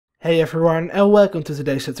Hey everyone and welcome to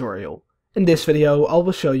today's tutorial. In this video I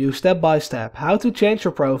will show you step by step how to change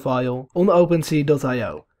your profile on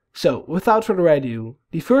OpenSea.io. So without further ado,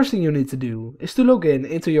 the first thing you need to do is to log in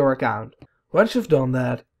into your account. Once you've done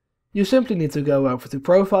that, you simply need to go over to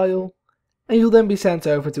profile and you'll then be sent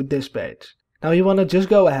over to this page. Now you want to just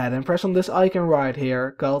go ahead and press on this icon right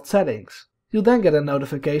here called settings. You'll then get a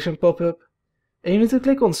notification pop-up and you need to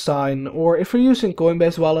click on sign, or if you're using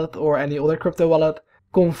Coinbase wallet or any other crypto wallet,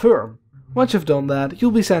 confirm. Once you've done that,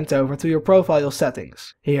 you'll be sent over to your profile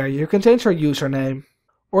settings. Here you can change your username,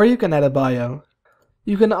 or you can add a bio.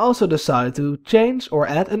 You can also decide to change or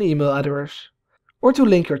add an email address, or to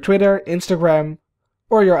link your Twitter, Instagram,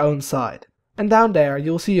 or your own site. And down there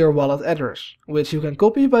you'll see your wallet address, which you can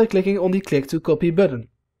copy by clicking on the click to copy button.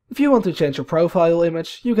 If you want to change your profile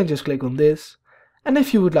image, you can just click on this. And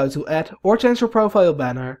if you would like to add or change your profile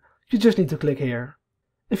banner, you just need to click here.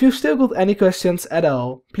 If you've still got any questions at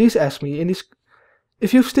all, please ask me in the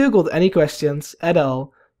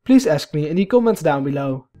comments down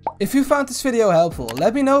below. If you found this video helpful,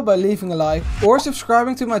 let me know by leaving a like or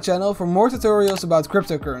subscribing to my channel for more tutorials about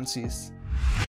cryptocurrencies.